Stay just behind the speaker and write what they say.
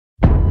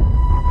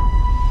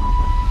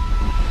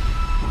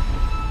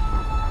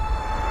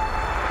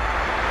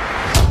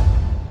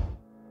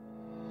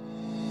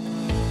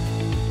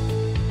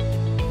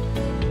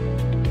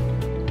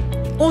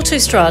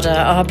Autostrada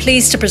are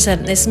pleased to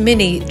present this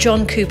Mini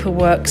John Cooper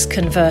Works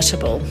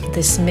convertible.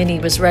 This Mini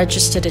was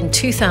registered in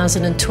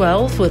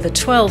 2012 with a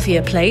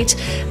 12-year plate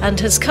and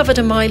has covered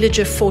a mileage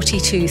of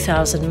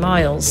 42,000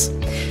 miles.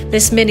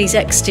 This Mini's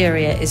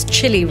exterior is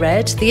chili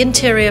red, the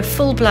interior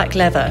full black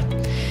leather.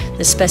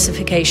 The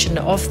specification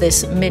of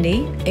this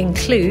Mini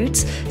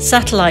includes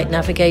satellite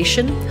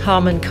navigation,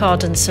 Harman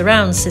Kardon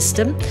surround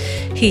system,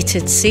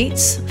 heated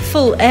seats,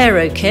 full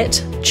aero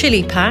kit,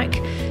 chili pack,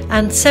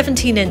 and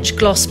 17-inch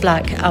gloss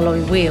black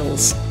alloy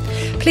wheels.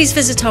 Please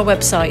visit our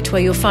website where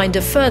you'll find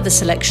a further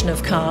selection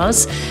of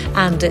cars,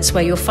 and it's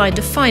where you'll find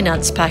a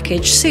finance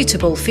package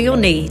suitable for your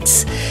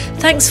needs.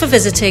 Thanks for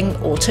visiting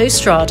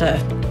Autostrada.